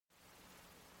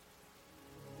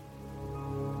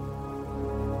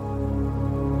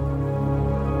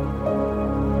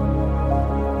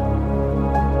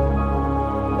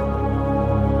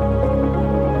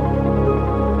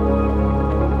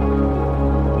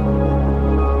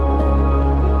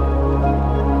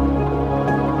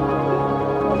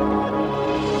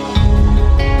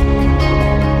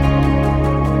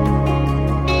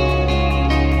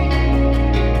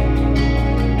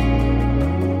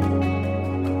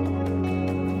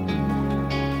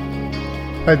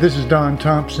Hi, this is Don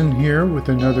Thompson here with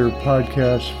another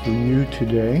podcast for you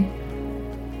today.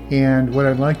 And what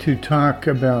I'd like to talk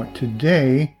about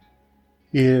today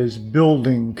is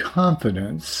building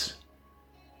confidence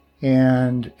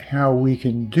and how we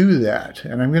can do that.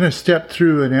 And I'm going to step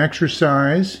through an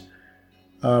exercise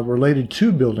related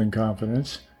to building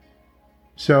confidence.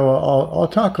 So I'll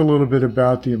talk a little bit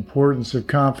about the importance of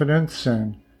confidence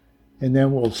and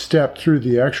then we'll step through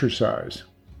the exercise.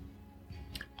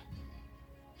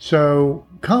 So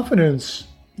confidence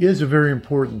is a very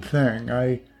important thing.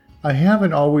 I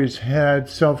haven't always had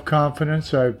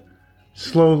self-confidence. I've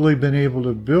slowly been able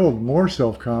to build more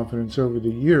self-confidence over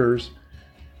the years.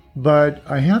 But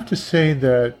I have to say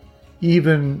that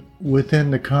even within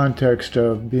the context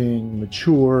of being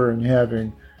mature and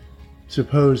having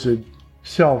supposed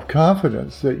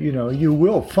self-confidence, that, you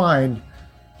will find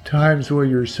times where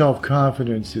your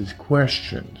self-confidence is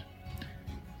questioned.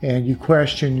 And you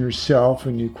question yourself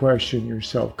and you question your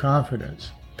self-confidence.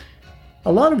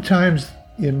 A lot of times,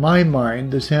 in my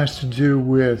mind, this has to do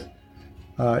with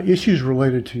issues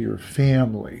related to your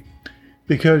family.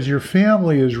 Because your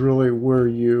family is really where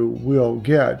you will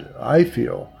get, I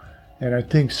feel, and I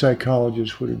think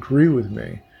psychologists would agree with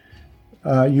me,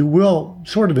 you will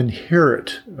sort of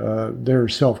inherit their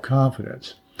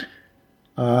self-confidence.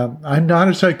 I'm not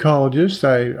a psychologist.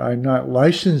 I'm not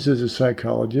licensed as a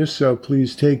psychologist, so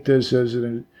please take this as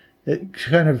it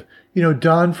kind of,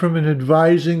 done from an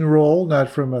advising role,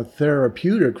 not from a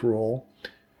therapeutic role.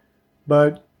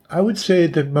 But I would say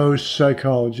that most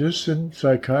psychologists and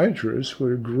psychiatrists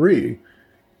would agree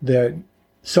that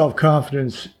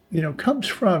self-confidence, comes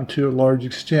from, to a large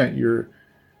extent, your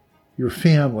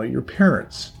family, your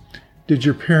parents. Did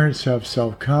your parents have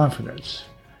self-confidence?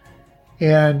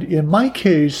 And in my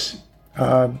case,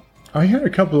 I had a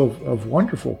couple of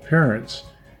wonderful parents,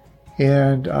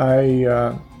 and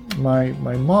my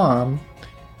mom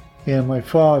and my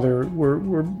father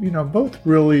were both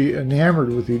really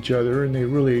enamored with each other, and they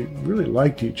really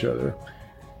liked each other,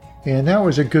 and that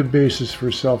was a good basis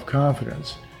for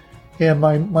self-confidence. And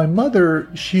my mother,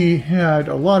 she had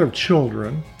a lot of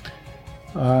children,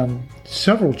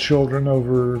 several children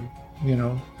over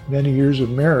many years of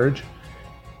marriage.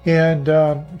 And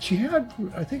she had,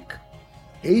 I think,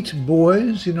 8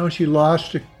 boys. She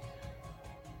lost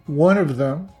one of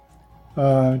them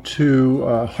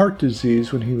to heart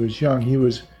disease when he was young. He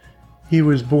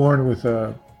was born with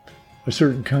a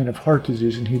certain kind of heart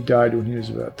disease, and he died when he was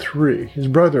about 3. His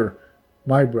brother,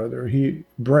 my brother,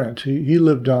 Brent, he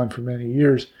lived on for many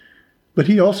years, but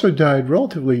he also died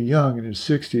relatively young in his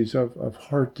 60s of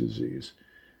heart disease.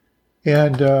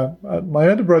 And my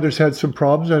other brothers had some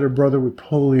problems. I had a brother with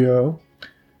polio.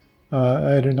 I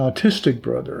had an autistic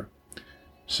brother.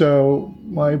 So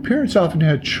my parents often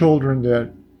had children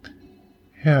that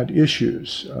had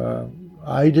issues.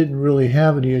 I didn't really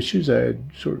have any issues. I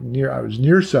was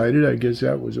nearsighted. I guess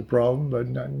that was a problem, but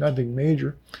nothing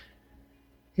major.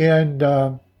 And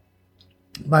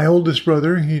my oldest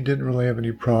brother, he didn't really have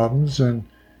any problems.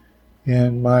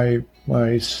 And my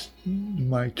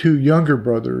 2 younger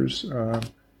brothers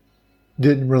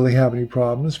didn't really have any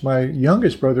problems. My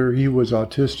youngest brother, he was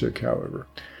autistic, however.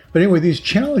 But anyway, these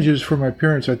challenges for my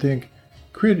parents, I think,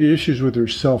 created issues with their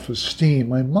self-esteem.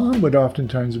 My mom would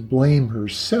oftentimes blame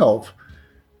herself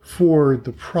for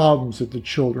the problems that the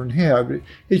children had.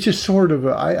 It's just sort of,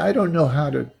 I don't know how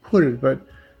to put it, but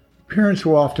parents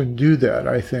will often do that,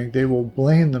 I think. They will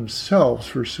blame themselves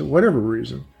for whatever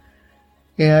reason.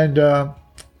 And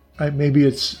maybe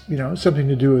it's, something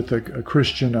to do with a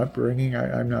Christian upbringing.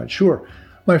 I'm not sure.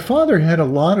 My father had a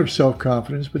lot of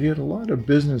self-confidence, but he had a lot of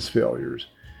business failures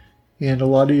and a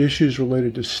lot of issues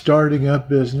related to starting up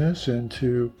business and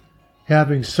to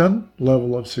having some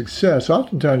level of success,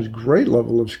 oftentimes great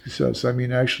level of success. I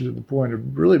mean, actually to the point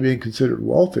of really being considered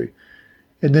wealthy.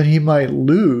 And then he might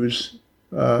lose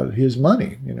his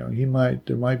money.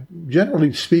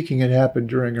 Generally speaking, it happened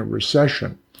during a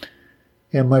recession.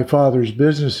 And my father's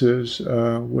businesses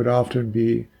would often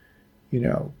be,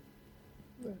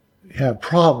 have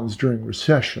problems during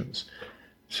recessions.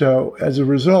 So as a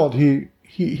result, he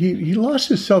lost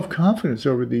his self-confidence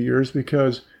over the years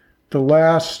because the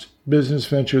last business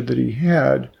venture that he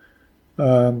had,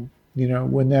 when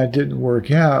that didn't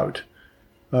work out,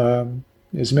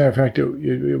 as a matter of fact,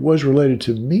 it was related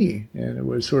to me, and it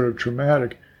was sort of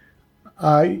traumatic.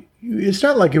 It's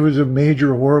not like it was a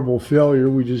major, horrible failure.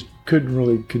 We just couldn't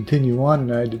really continue on,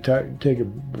 and I had to take a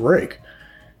break.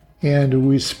 And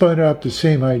we spun up the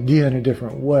same idea in a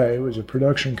different way. It was a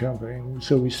production company.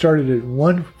 So we started it in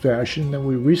one fashion, then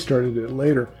we restarted it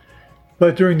later.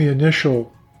 But during the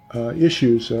initial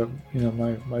issues.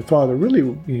 My father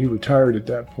really, he retired at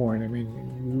that point. I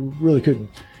mean, we really couldn't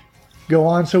go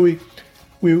on. So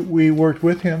we worked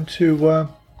with him to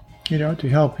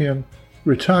help him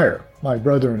retire, my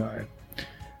brother and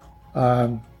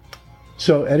I.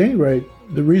 So at any rate,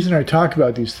 the reason I talk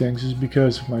about these things is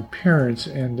because of my parents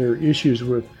and their issues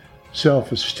with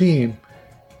self-esteem.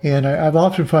 And I've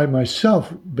often find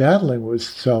myself battling with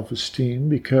self-esteem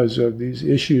because of these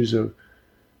issues of,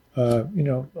 a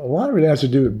lot of it has to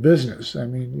do with business. I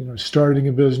mean, starting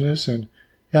a business and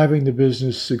having the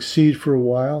business succeed for a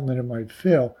while and then it might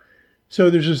fail. So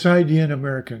there's this idea in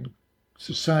American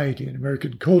society and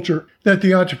American culture that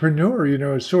the entrepreneur,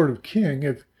 is sort of king.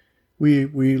 If we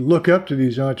look up to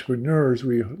these entrepreneurs,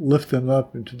 we lift them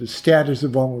up into the status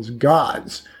of almost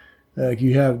gods. Like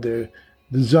you have the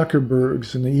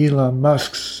Zuckerbergs and the Elon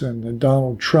Musks and the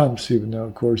Donald Trumps, even though,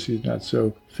 of course, he's not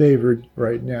so favored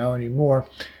right now anymore.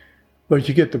 But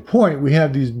you get the point. We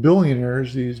have these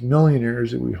billionaires, these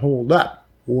millionaires that we hold up,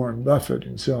 Warren Buffett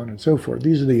and so on and so forth.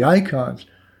 These are the icons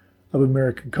of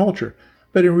American culture.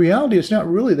 But in reality, it's not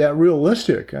really that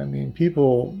realistic. I mean,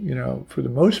 people, for the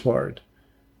most part,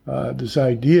 this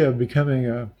idea of becoming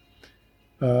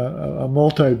a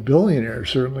multi-billionaire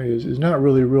certainly is not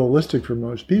really realistic for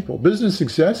most people. Business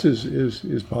success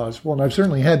is possible, and I've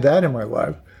certainly had that in my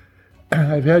life.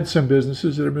 I've had some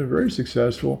businesses that have been very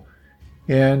successful,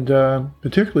 and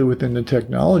particularly within the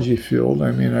technology field.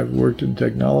 I mean, I've worked in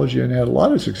technology and had a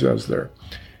lot of success there.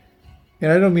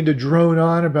 And I don't mean to drone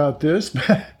on about this,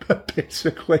 but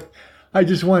basically, I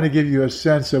just want to give you a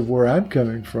sense of where I'm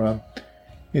coming from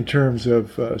in terms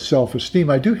of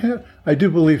self-esteem. I do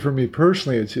believe for me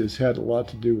personally, it's had a lot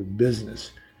to do with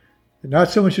business. Not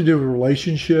so much to do with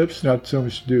relationships, not so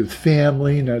much to do with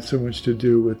family, not so much to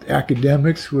do with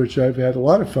academics, which I've had a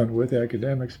lot of fun with,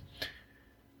 academics.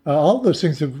 All of those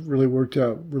things have really worked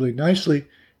out really nicely.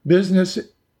 Business,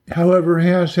 however,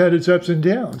 has had its ups and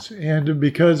downs. And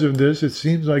because of this, it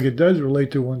seems like it does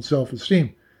relate to one's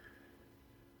self-esteem.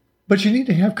 But you need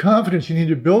to have confidence. You need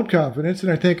to build confidence.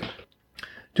 And I think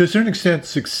to a certain extent,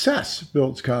 success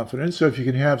builds confidence. So if you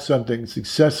can have something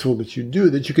successful that you do,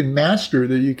 that you can master,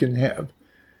 that you can have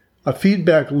a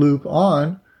feedback loop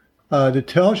on that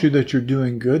tells you that you're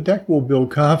doing good, that will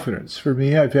build confidence. For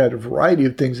me, I've had a variety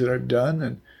of things that I've done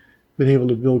and been able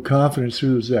to build confidence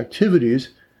through those activities.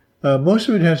 Most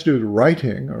of it has to do with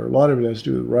writing, or a lot of it has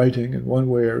to do with writing in one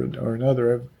way or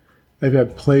another. I've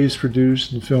had plays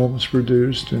produced and films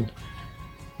produced, and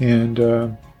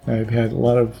I've had a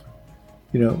lot of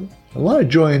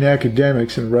joy in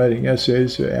academics and writing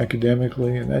essays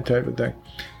academically and that type of thing.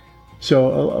 So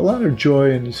a lot of joy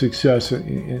and success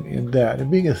in that, and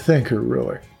being a thinker,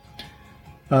 really.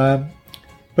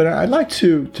 But I'd like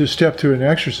to step through an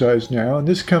exercise now, and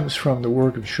this comes from the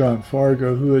work of Sean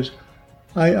Fargo, who is,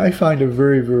 I find, a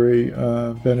very, very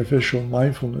beneficial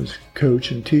mindfulness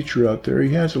coach and teacher out there.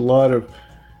 He has a lot of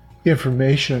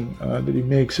information that he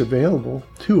makes available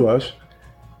to us.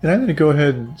 And I'm going to go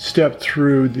ahead and step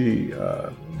through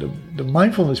the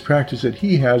mindfulness practice that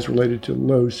he has related to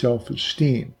low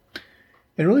self-esteem.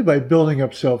 And really by building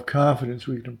up self-confidence,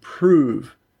 we can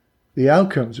improve the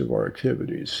outcomes of our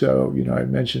activities. So, I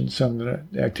mentioned some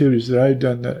of the activities that I've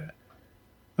done that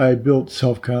I built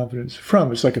self-confidence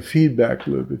from. It's like a feedback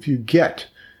loop. If you get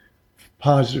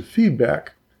positive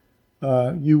feedback,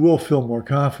 you will feel more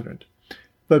confident.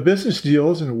 But business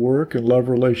deals and work and love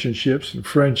relationships and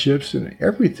friendships and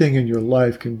everything in your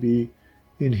life can be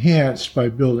enhanced by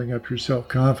building up your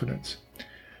self-confidence.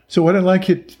 So what I'd like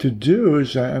you to do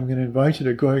is I'm going to invite you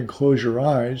to go ahead and close your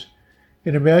eyes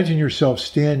and imagine yourself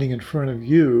standing in front of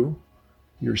you,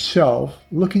 yourself,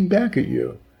 looking back at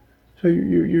you. So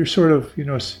you're sort of,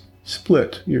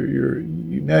 split. You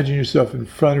imagine yourself in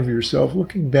front of yourself,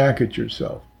 looking back at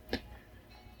yourself.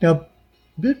 Now,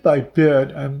 bit by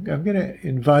bit, I'm going to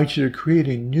invite you to create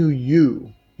a new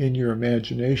you in your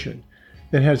imagination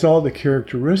that has all the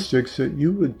characteristics that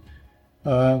you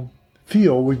would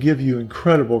feel would give you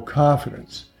incredible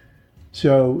confidence.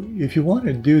 So if you want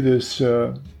to do this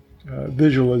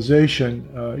visualization,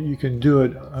 you can do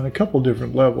it on a couple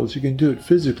different levels. You can do it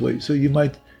physically. So you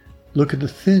might look at the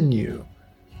thin you,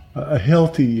 a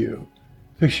healthy you.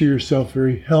 Picture yourself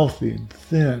very healthy and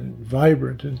thin and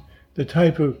vibrant and the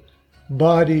type of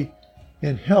body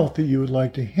and health that you would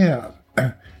like to have.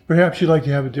 Perhaps you'd like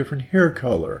to have a different hair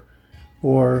color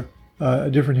or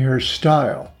a different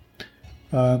hairstyle.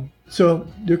 So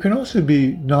there can also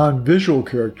be non-visual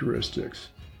characteristics.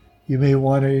 You may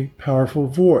want a powerful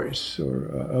voice or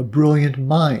a brilliant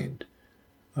mind.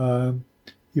 You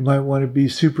might want to be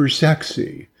super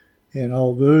sexy and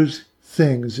all those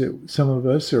things that some of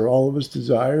us or all of us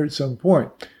desire at some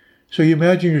point. So you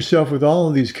imagine yourself with all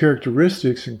of these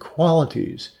characteristics and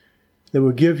qualities that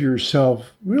will give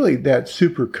yourself really that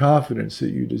super confidence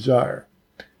that you desire.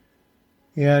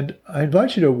 And I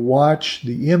invite you to watch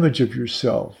the image of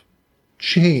yourself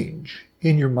change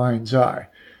in your mind's eye.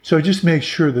 So just make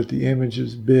sure that the image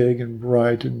is big and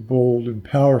bright and bold and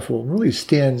powerful and really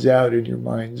stands out in your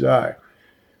mind's eye.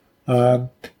 And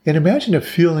imagine a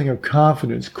feeling of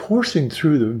confidence coursing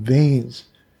through the veins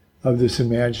of this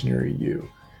imaginary you.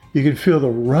 You can feel the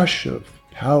rush of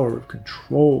power, of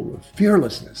control, of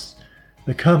fearlessness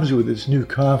that comes with this new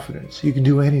confidence. You can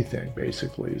do anything,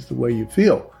 basically, is the way you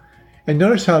feel. And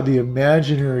notice how the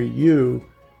imaginary you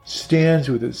stands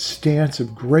with a stance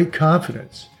of great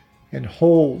confidence and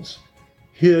holds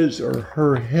his or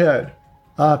her head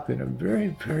up in a very,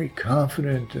 very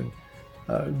confident and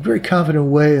very confident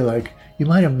way, like you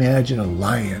might imagine a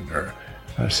lion or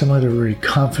some other very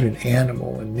confident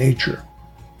animal in nature.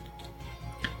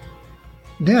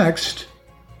 Next,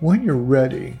 when you're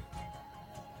ready,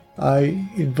 I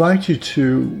invite you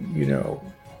to,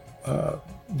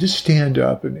 just stand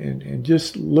up and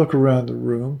just look around the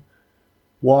room,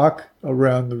 walk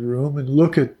around the room and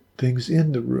look at things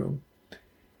in the room.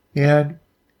 And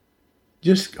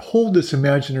just hold this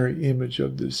imaginary image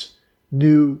of this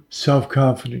new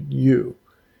self-confident you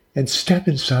and step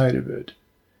inside of it.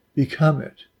 Become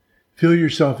it. Feel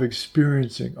yourself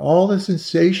experiencing all the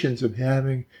sensations of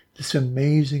having this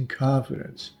amazing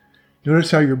confidence.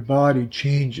 Notice how your body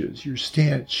changes, your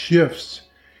stance shifts,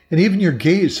 and even your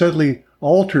gaze suddenly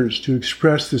alters to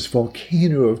express this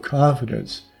volcano of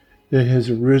confidence that has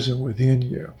arisen within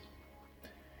you.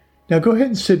 Now go ahead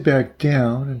and sit back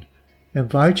down and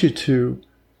invite you to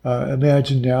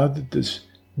imagine now that this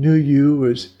new you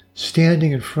is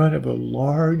standing in front of a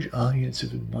large audience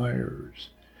of admirers.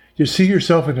 You see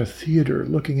yourself in a theater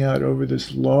looking out over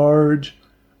this large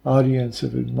audience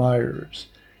of admirers,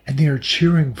 and they are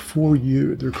cheering for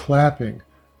you. They're clapping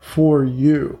for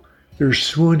you. They're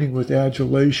swooning with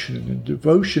adulation and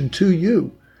devotion to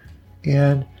you.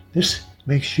 And this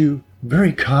makes you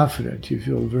very confident. You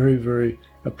feel very, very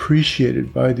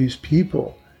appreciated by these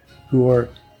people who are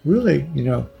really,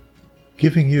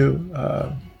 giving you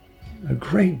a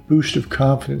great boost of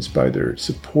confidence by their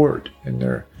support and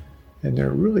their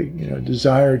really,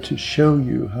 desire to show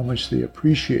you how much they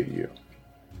appreciate you.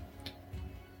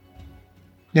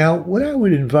 Now, what I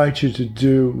would invite you to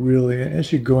do really,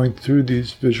 as you're going through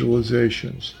these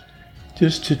visualizations,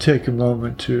 just to take a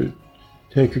moment to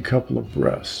take a couple of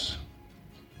breaths.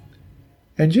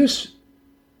 And just,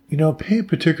 pay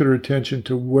particular attention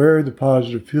to where the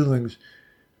positive feelings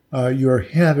you are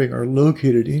having are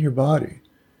located in your body.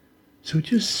 So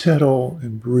just settle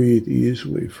and breathe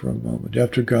easily for a moment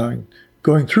after going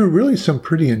through really some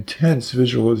pretty intense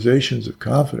visualizations of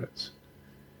confidence.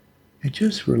 And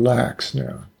just relax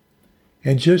now.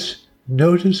 And just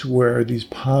notice where these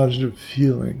positive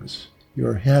feelings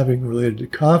you're having related to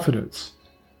confidence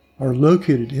are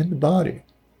located in the body.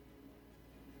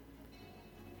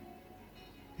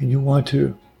 And you want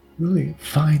to really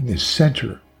find this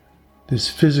center, this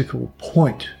physical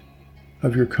point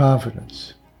of your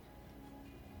confidence.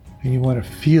 And you want to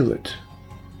feel it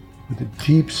with a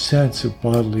deep sense of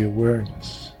bodily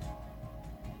awareness.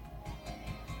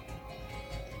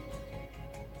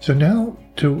 So now,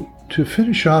 to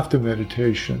finish off the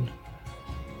meditation,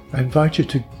 I invite you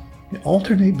to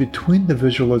alternate between the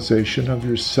visualization of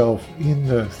yourself in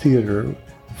the theater in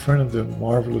front of the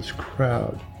marvelous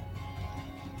crowd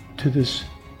to this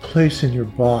place in your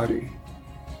body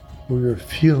where you're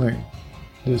feeling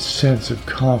this sense of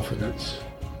confidence.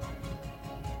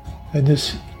 And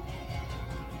this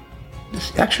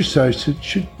exercise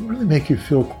should really make you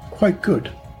feel quite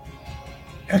good,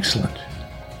 excellent,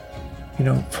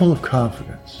 full of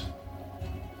confidence.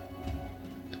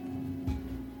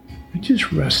 And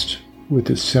just rest with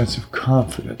this sense of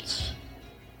confidence,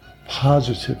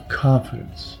 positive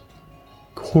confidence,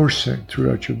 coursing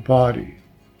throughout your body,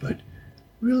 but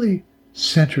really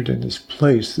centered in this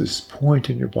place, this point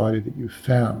in your body that you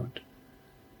found.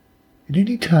 And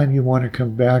anytime you want to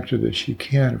come back to this, you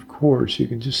can, of course. You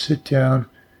can just sit down,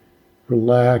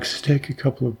 relax, take a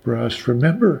couple of breaths.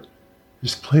 Remember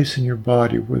this place in your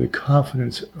body where the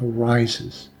confidence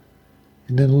arises.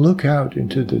 And then look out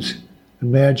into this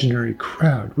imaginary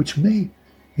crowd, which may,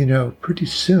 pretty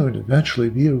soon eventually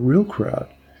be a real crowd.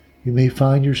 You may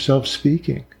find yourself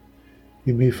speaking.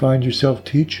 You may find yourself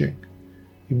teaching.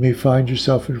 You may find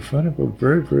yourself in front of a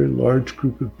very, very large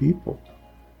group of people.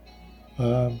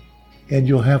 And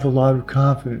you'll have a lot of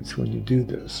confidence when you do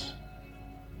this.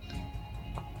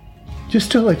 Just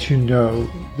to let you know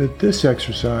that this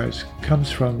exercise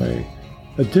comes from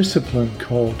a discipline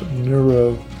called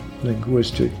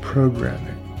neuro-linguistic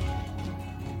programming.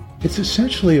 It's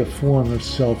essentially a form of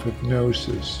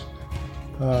self-hypnosis,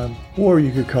 or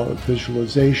you could call it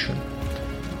visualization.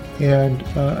 And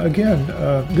again,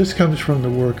 this comes from the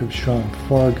work of Sean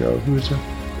Fargo, who is a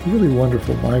really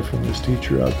wonderful mindfulness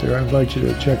teacher out there. I invite you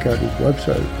to check out his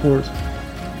website, of course.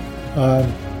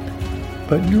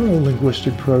 But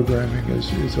neuro-linguistic programming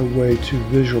is a way to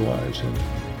visualize and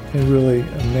really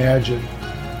imagine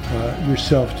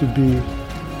yourself to be,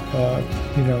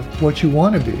 what you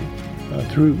want to be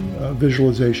through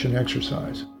visualization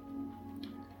exercise.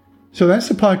 So that's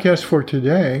the podcast for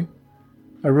today.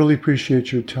 I really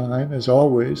appreciate your time, as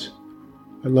always.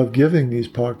 I love giving these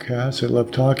podcasts. I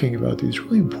love talking about these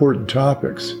really important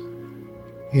topics.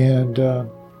 And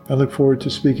I look forward to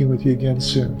speaking with you again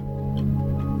soon.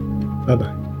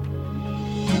 Bye-bye.